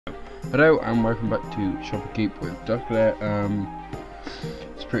Hello and welcome back to Shoppe with Duckler.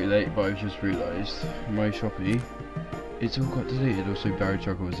 It's pretty late, but I've just realised my Shoppe, it's all got deleted. Also, Barry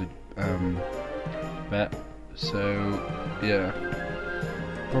Juggle was a bet, so yeah,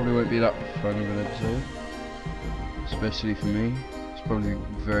 probably won't be that fun of an episode, especially for me. It's probably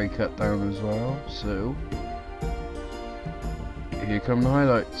very cut down as well. So here come the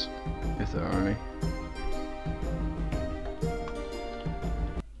highlights, if there are any.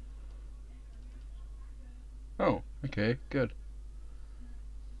 Oh, okay, good.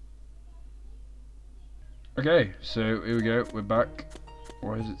 Okay, so here we go, we're back.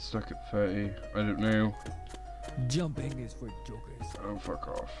 Why is it stuck at 30? I don't know. Jumping is for jokers. Oh, fuck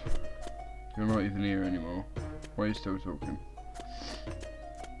off. You're not even here anymore. Why are you still talking?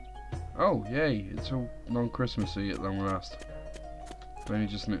 Oh, yay, it's all non-Christmassy at long last. I only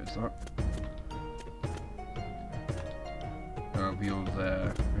just noticed that. I'll be all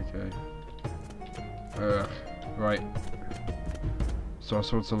there, okay. Right. So our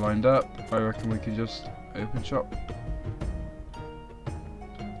swords are lined up. I reckon we can just open shop.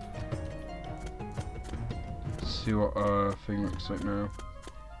 See what our thing looks like now.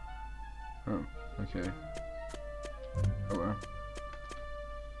 Oh, okay. Oh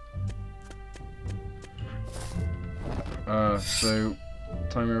wow. So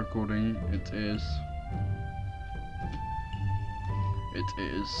time of recording, it is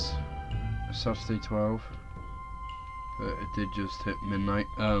Saturday 12. It did just hit midnight,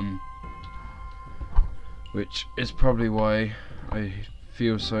 which is probably why I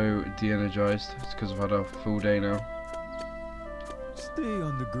feel so de-energized. It's because I've had a full day now. Stay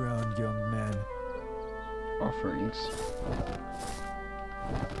on the ground, young man. Offerings.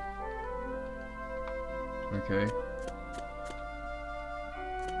 Okay.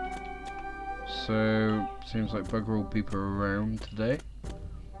 So seems like bugger all people are around today.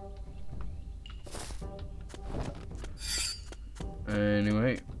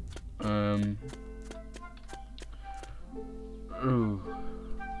 Anyway, oh,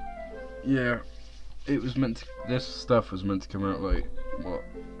 yeah, it was meant to, this stuff was meant to come out like, what,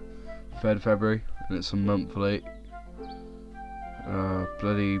 3rd February, and it's a month late.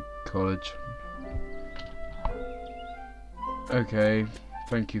 Bloody college. Okay,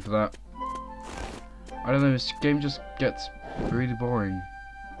 thank you for that. I don't know, this game just gets really boring,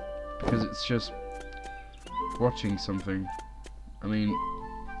 because it's just watching something. I mean,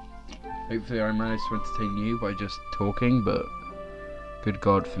 hopefully I managed to entertain you by just talking, but good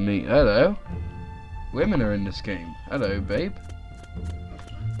God for me. Hello? Women are in this game. Hello, babe.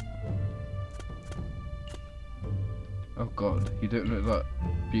 Oh God, you don't look that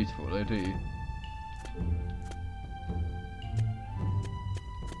beautiful though, do you?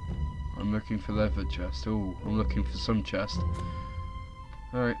 I'm looking for leather chest. Oh, I'm looking for some chest.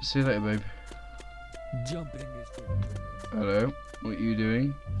 Alright, see you later, babe. Jumping is for jokers. Hello, what are you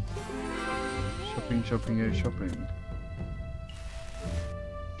doing? Shopping, shopping, oh shopping.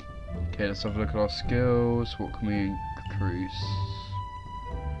 Okay, let's have a look at our skills. What can we increase?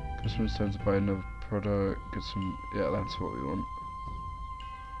 Customers tend to buy another product. Get some. Yeah, that's what we want.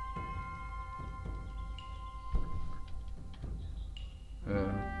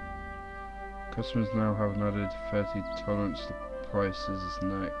 Customers now have an added 30 tolerance to prices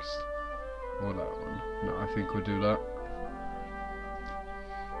next. Or that one. No, I think we'll do that.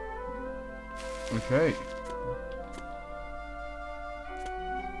 Okay.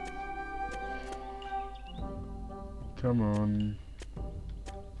 Come on.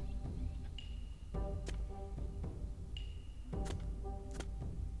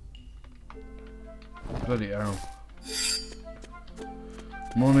 Bloody hell.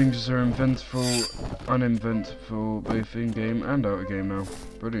 Mornings are inventful, uneventful, both in-game and out-of-game now.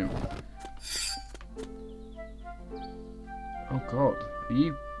 Brilliant. Oh God, are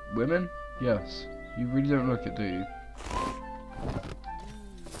you women? Yes. You really don't look it, do you?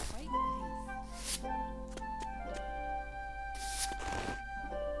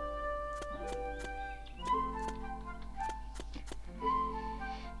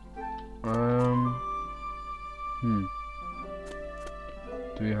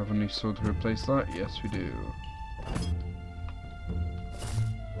 Do we have any sword to replace that? Yes, we do.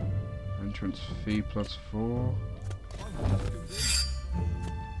 Entrance fee +4.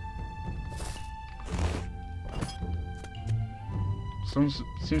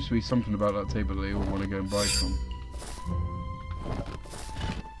 Seems to be something about that table they all want to go and buy from.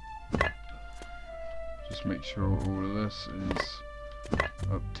 Just make sure all of this is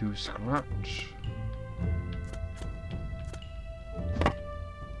up to scratch.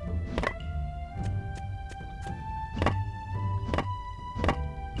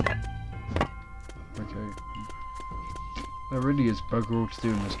 There really is bugger all to do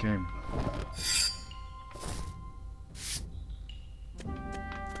in this game.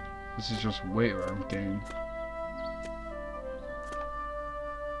 This is just wait around game.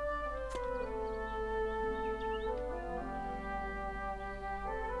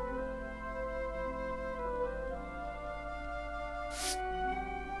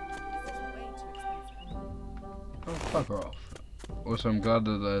 Oh, fuck off. Also, I'm glad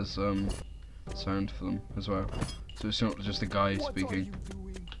that there's sound for them as well, so it's not just a guy speaking.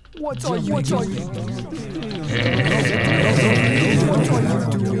 What are you doing?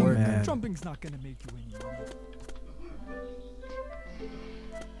 Jumping's not gonna make you any money.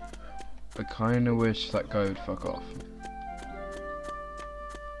 I kinda wish that guy would fuck off.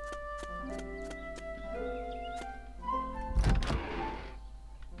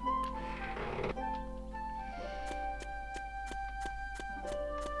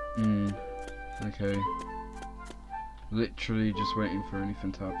 Okay. Literally just waiting for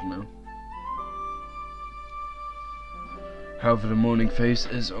anything to happen now. However, the morning phase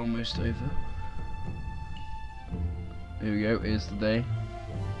is almost over. Here we go, here's the day.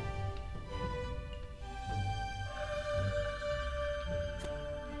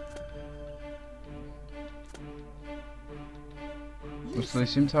 So they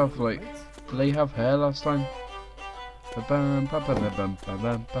seem to have like, did they have hair last time?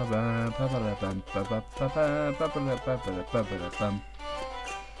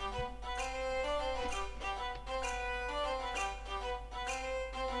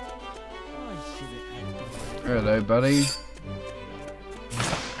 Hello, buddy.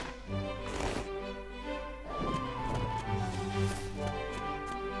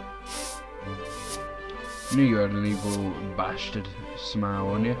 Knew you had an evil bastard smile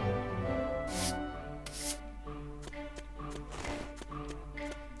on you.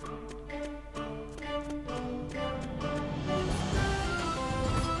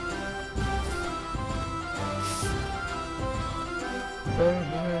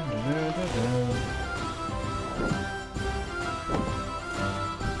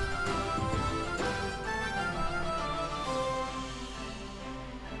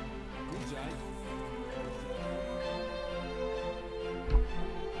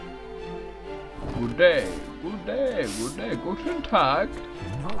 Good day, good day, good day, guten Tag.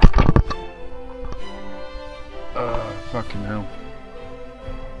 Fucking hell.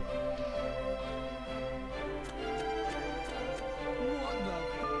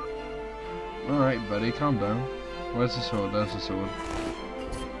 Alright, buddy, calm down. Where's the sword? There's the sword.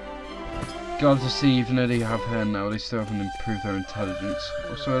 Glad to see, even though they have hair now, they still haven't improved their intelligence.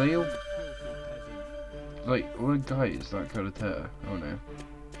 Also, are they all... like, all the guys that kind of hair? Oh no.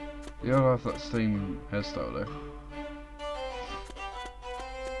 They all have that same hairstyle though.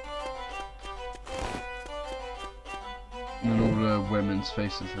 And all the women's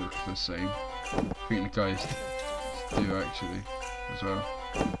faces look the same. I think the guys do actually, as well.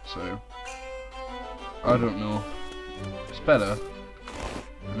 So, I don't know. It's better.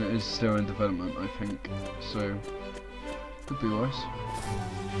 And it is still in development, I think. So, could be worse.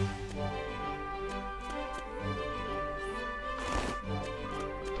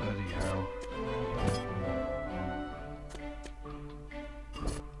 Bloody hell.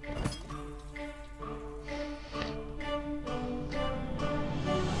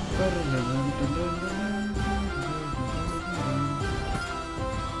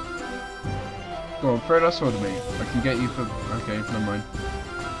 Go on, throw that sword at me. I can get you for... okay, never mind.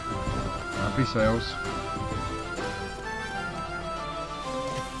 Happy sales.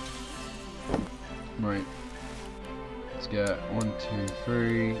 Right. Let's get 1, 2,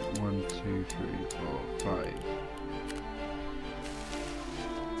 3, 1, 2, 3, 4, 5.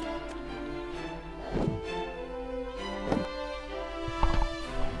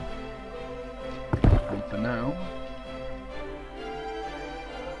 And for now...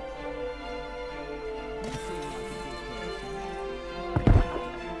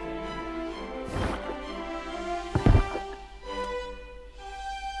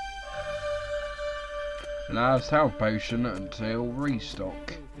 last health potion until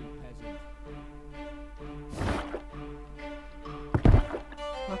restock.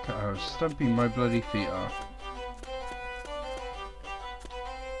 Look at how stumpy my bloody feet are.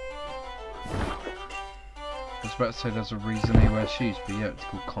 I was about to say there's a reason they wear shoes, but yeah, it's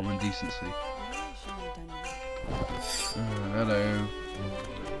called common decency. Hello.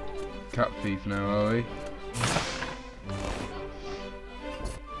 Cat thief now, are we?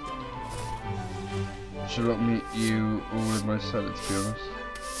 Should not meet you all with my seller, to be honest.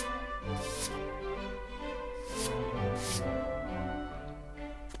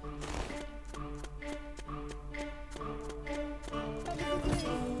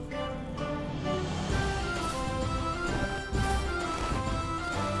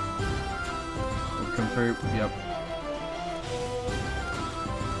 through. Yep.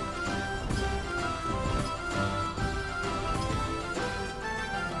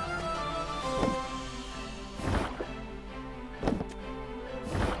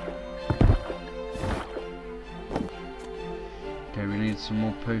 Okay, we need some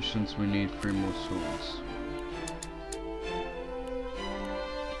more potions. We need 3 more swords.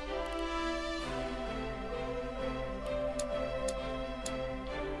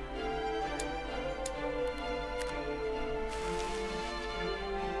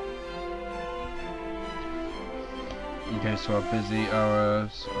 Okay, so our busy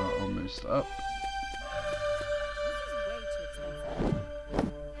hours are almost up.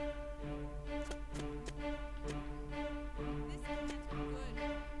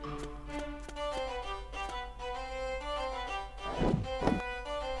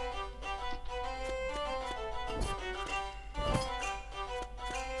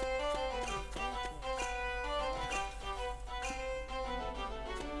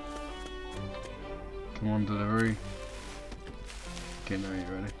 Come on, delivery. Okay, now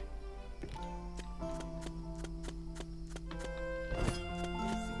you're ready.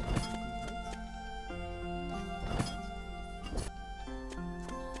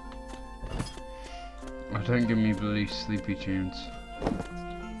 Oh, don't give me bloody sleepy tunes.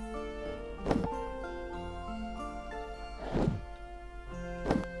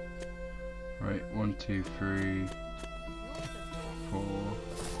 Right, 1, 2, 3, 4.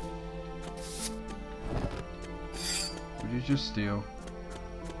 Would you just steal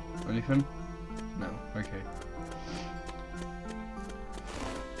anything? No, okay.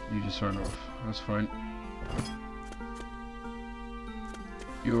 You just run off, that's fine.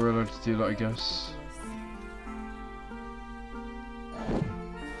 You're allowed to do that, I guess.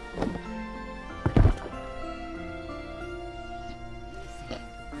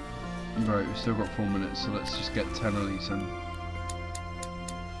 Right, we've still got 4 minutes, so let's just get 10 of these in.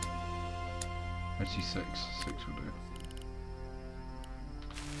 Actually 6 will do.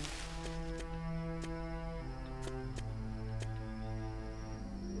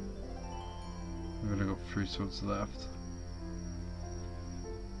 We've only got 3 swords left.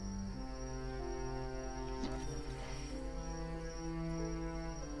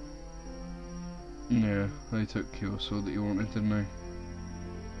 Yeah, they took your sword that you wanted, didn't they?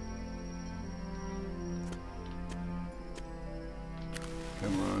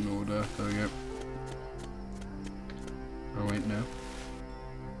 Come on, order. There we go. Oh wait, no.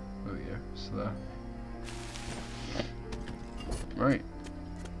 Oh yeah, it's there. Right.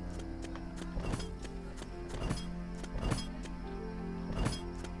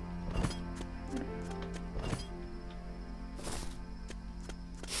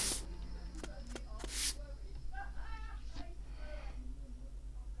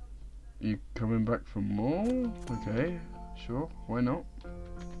 You coming back for more? Okay, sure, why not?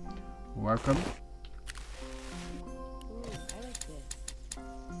 Welcome. Ooh, I like this.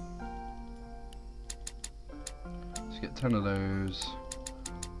 Let's get 10 of those.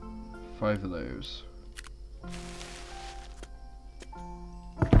 5 of those.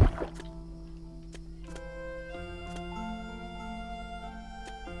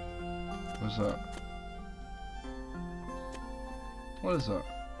 What's that? What is that?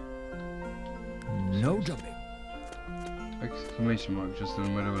 No jumping. Exclamation mark just in the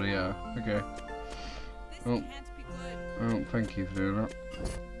middle of the air. Okay. Oh. Oh, thank you for doing that.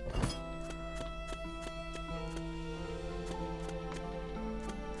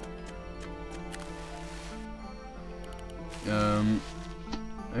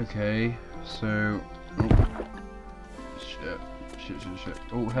 Okay, so... Oh. Shit.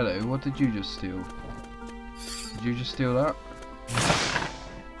 Oh, hello, what did you just steal? Did you just steal that?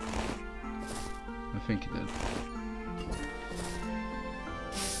 I think you did.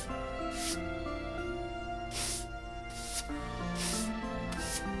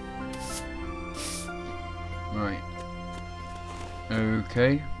 Right.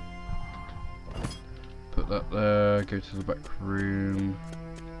 Okay. Put that there, go to the back room.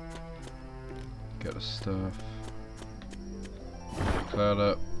 Get the stuff. Pick that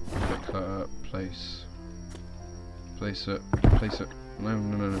up, place. Place it. No.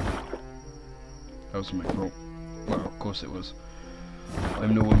 That wasn't my fault. Well, of course it was.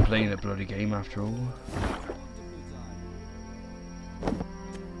 I'm the one playing a bloody game after all.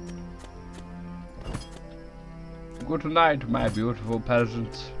 Good night, my beautiful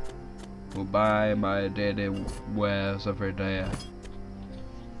peasants, who buy my daily wares every day.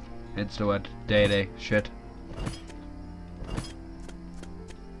 It's the word daily shit.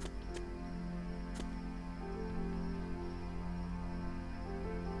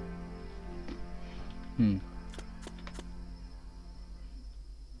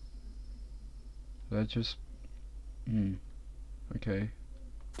 They're just... okay.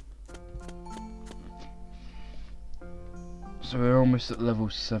 So we're almost at level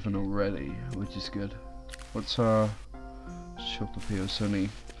 7 already, which is good. What's our shop appeal? It's only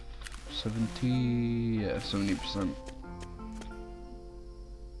 70... yeah, 70%.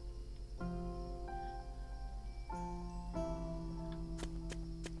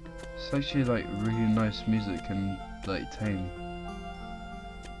 It's actually like really nice music and like tame.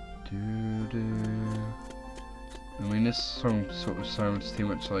 I mean, this song sort of sounds too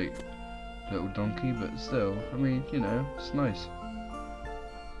much like Little Donkey, but still, I mean, you know, it's nice.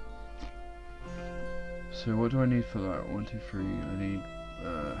 So what do I need for that? 1, 2, 3. I need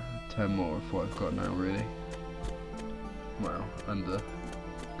 10 more of what I've got now, really. Well, under,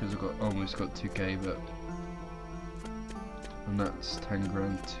 because I've got almost got 2k, but and that's 10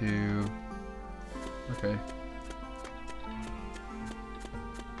 grand too. Okay.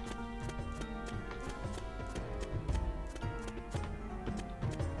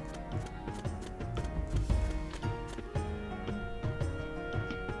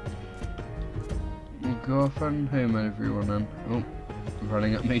 Go off and home, everyone, then. Oh,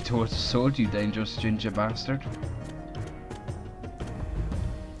 running at me towards the sword, you dangerous ginger bastard.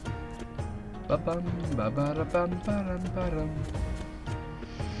 Ba-bum, ba-ba-da-bum, ba-dum, ba-dum.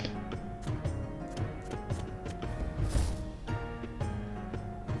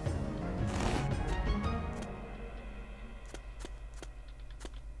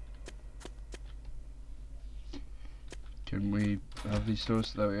 Can we have these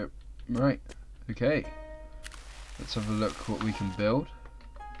doors? There we go. Right, okay. Let's have a look what we can build.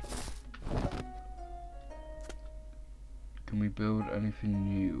 Can we build anything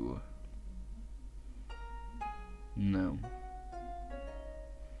new? No.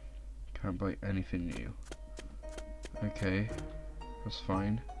 Can't buy anything new. Okay, that's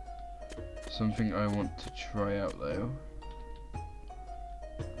fine. Something I want to try out though.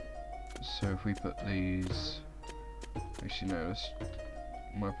 So if we put these... actually no,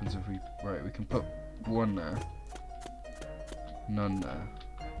 what happens if we... right, we can put one there. None there.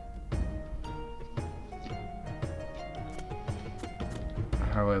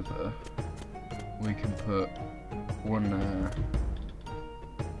 However, we can put one there.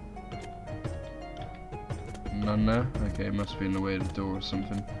 None there? Okay, it must be in the way of the door or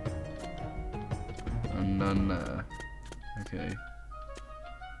something. And none there. Okay.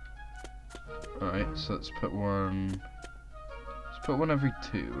 Alright, so let's put one... let's put one every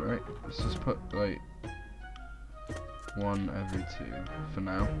 2, right? Let's just put, like... one every 2 for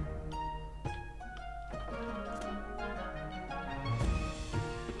now.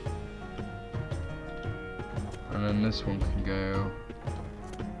 And then this one can go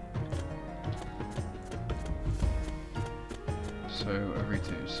so every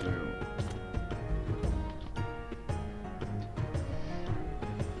 2, so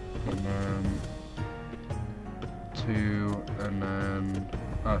and then 2 and then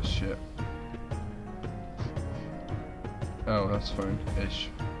oh shit. Oh, that's fine, ish.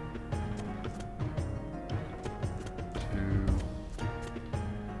 2.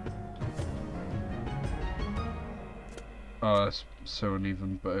 Oh, that's so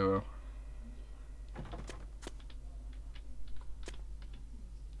uneven, but oh well.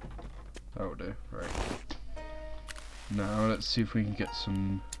 That'll do, right. Now, let's see if we can get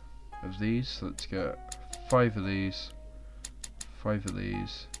some of these. Let's get 5 of these, 5 of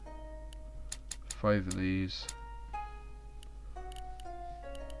these, 5 of these,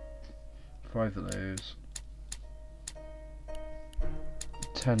 5 of those,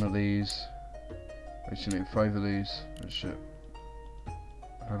 10 of these. Actually, need 5 of these. Oh shit.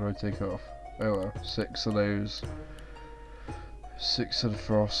 How do I take off? Oh well, 6 of those. 6 of the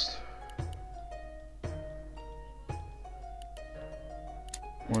frost.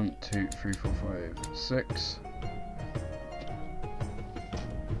 1, 2, 3, 4, 5, 6.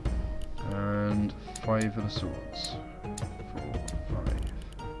 And 5 of the swords. 4,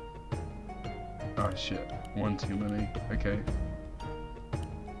 5. Ah shit, 1 too many. Okay.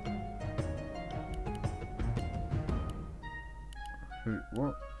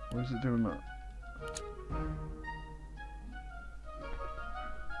 What? Why is it doing that?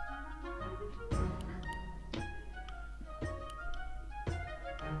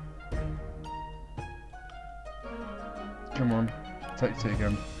 Come on, take it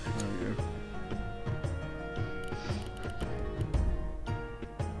again. There we go.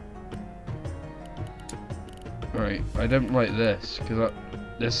 Right, I don't like this because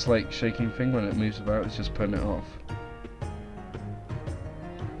this like shaking thing when it moves about is just putting it off.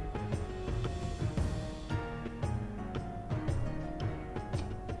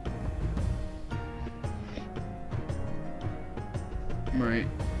 Right.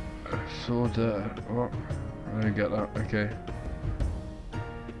 Sword, what? I don't get that, okay.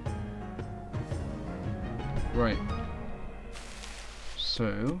 Right.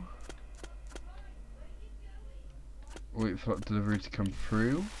 So... wait for that delivery to come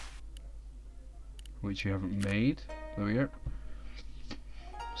through. Which you haven't made. There we go.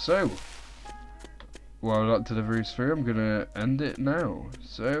 So... while that delivery is through, I'm gonna end it now.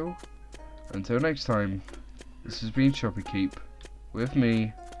 So... until next time, this has been Shoppe Keep. With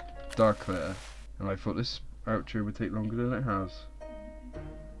me, Darkler. And I thought this outro would take longer than it has.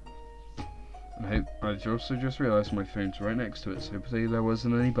 And I also just realised my phone's right next to it, so hopefully there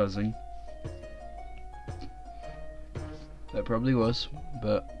wasn't any buzzing. There probably was,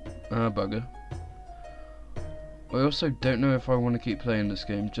 but bugger. I also don't know if I want to keep playing this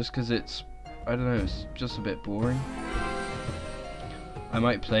game, just because it's, I don't know, it's just a bit boring. I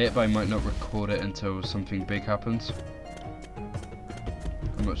might play it, but I might not record it until something big happens.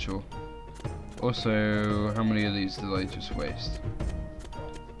 I'm not sure. Also, how many of these did I just waste?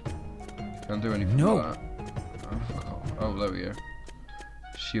 Can't do anything with that. Oh, fuck off. Oh, there we go.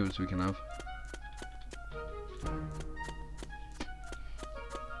 Shields we can have.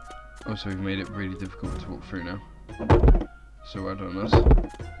 Also, we've made it really difficult to walk through now. So well done us.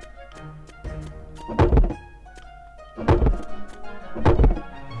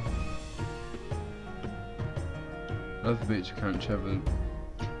 Another beach account Chevron.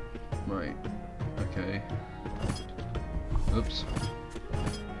 Right. Okay. Oops.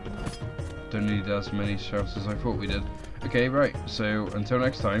 Don't need as many shouts as I thought we did. Okay, right. So until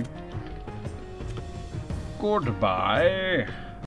next time. Goodbye.